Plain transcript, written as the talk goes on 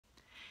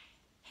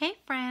Hey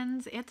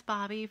friends, it's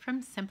Bobby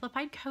from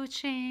Simplified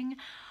Coaching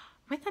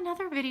with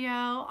another video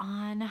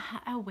on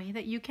a way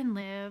that you can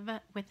live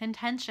with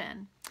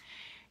intention.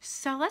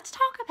 So let's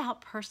talk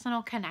about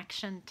personal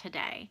connection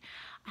today.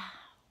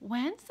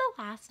 When's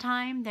the last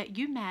time that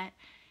you met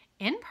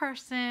in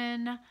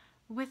person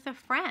with a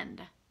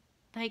friend?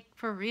 Like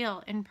for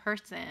real, in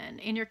person,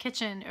 in your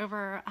kitchen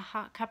over a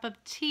hot cup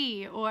of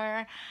tea,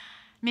 or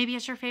maybe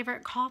it's your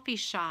favorite coffee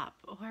shop,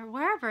 or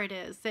wherever it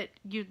is that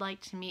you'd like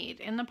to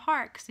meet, in the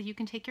park so you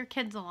can take your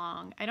kids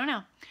along. I don't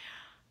know.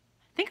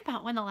 Think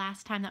about when the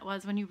last time that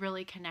was when you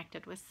really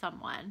connected with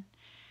someone.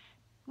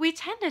 We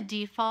tend to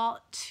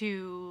default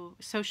to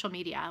social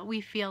media. We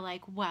feel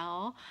like,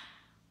 well,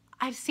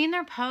 I've seen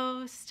their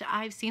posts,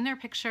 I've seen their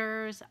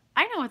pictures,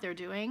 I know what they're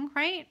doing,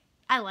 right?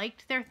 I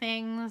liked their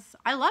things,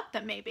 I loved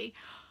them maybe.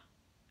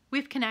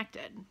 We've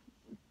connected.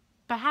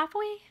 But have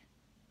we?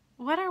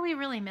 What are we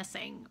really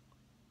missing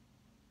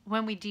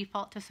when we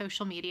default to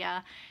social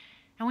media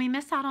and we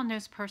miss out on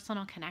those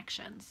personal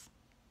connections?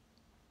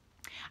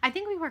 I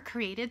think we were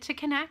created to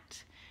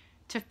connect,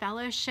 to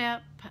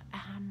fellowship,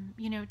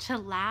 to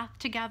laugh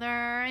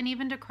together and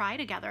even to cry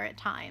together at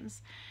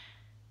times.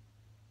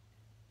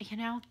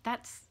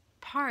 That's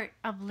part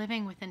of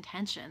living with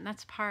intention.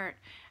 That's part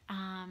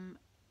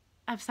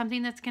of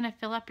something that's going to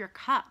fill up your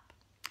cup.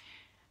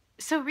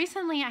 So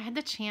recently I had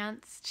the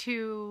chance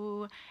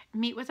to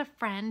meet with a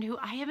friend who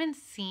I haven't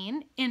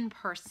seen in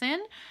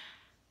person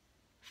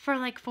for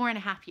like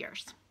 4.5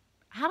 years.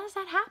 How does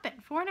that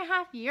happen?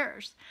 4.5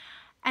 years.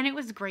 And it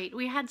was great.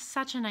 We had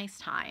such a nice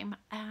time.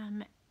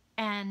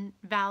 And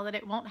vow that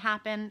it won't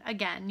happen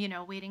again,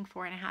 waiting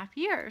 4.5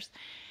 years.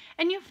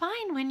 And you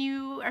find when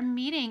you are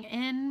meeting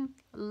in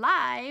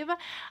live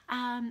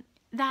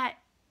that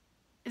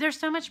there's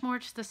so much more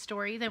to the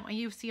story than what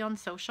you see on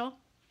social,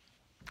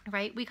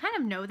 right? We kind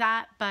of know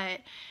that,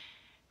 but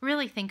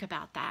really think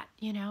about that.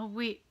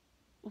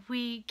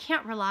 We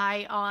can't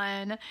rely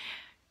on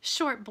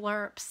short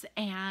blurps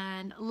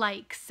and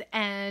likes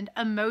and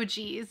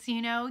emojis.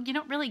 You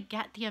don't really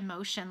get the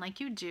emotion like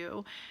you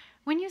do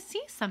when you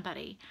see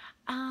somebody.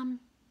 That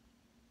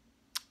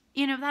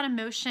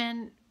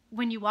emotion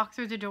when you walk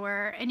through the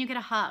door and you get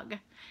a hug.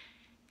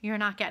 You're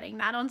not getting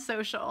that on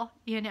social,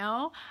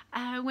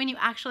 when you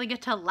actually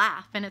get to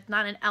laugh and it's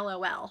not an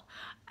LOL.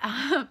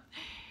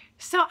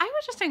 So I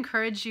would just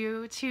encourage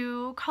you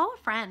to call a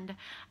friend,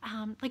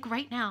 like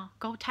right now,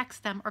 go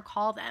text them or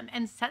call them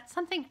and set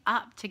something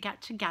up to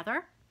get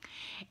together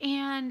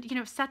and,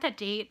 set that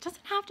date. It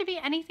doesn't have to be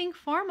anything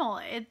formal.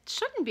 It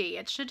shouldn't be.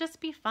 It should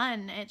just be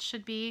fun. It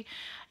should be,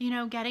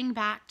 getting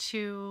back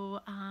to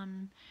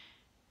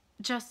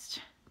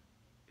just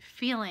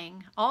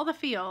feeling all the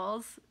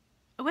feels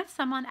with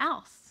someone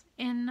else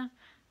in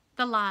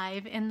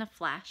the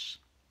flesh.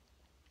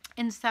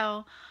 And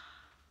so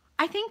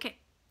I think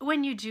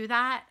when you do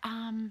that,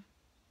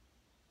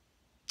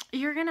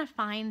 you're going to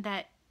find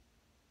that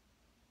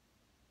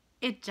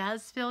it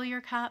does fill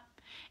your cup.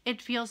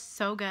 It feels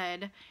so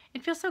good.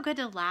 It feels so good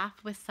to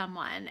laugh with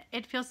someone.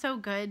 It feels so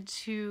good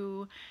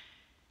to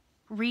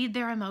read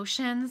their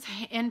emotions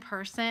in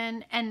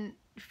person and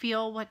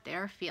feel what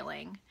they're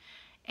feeling.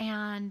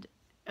 And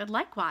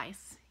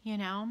likewise,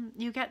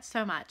 you get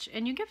so much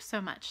and you give so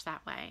much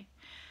that way.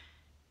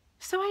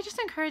 So I just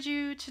encourage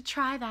you to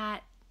try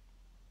that.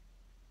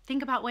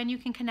 Think about when you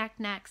can connect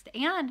next.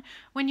 And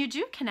when you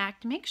do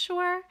connect, make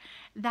sure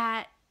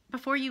that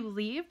before you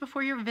leave,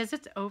 before your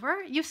visit's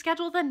over, you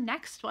schedule the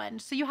next one.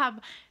 So you have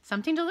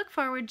something to look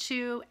forward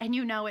to and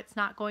it's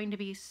not going to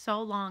be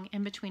so long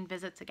in between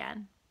visits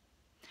again.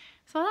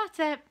 So that's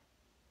it.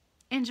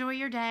 Enjoy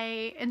your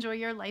day. Enjoy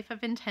your life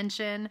of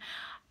intention.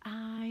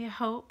 I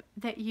hope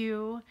that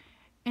you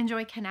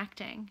enjoy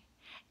connecting.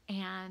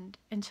 And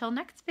until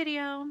next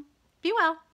video, be well.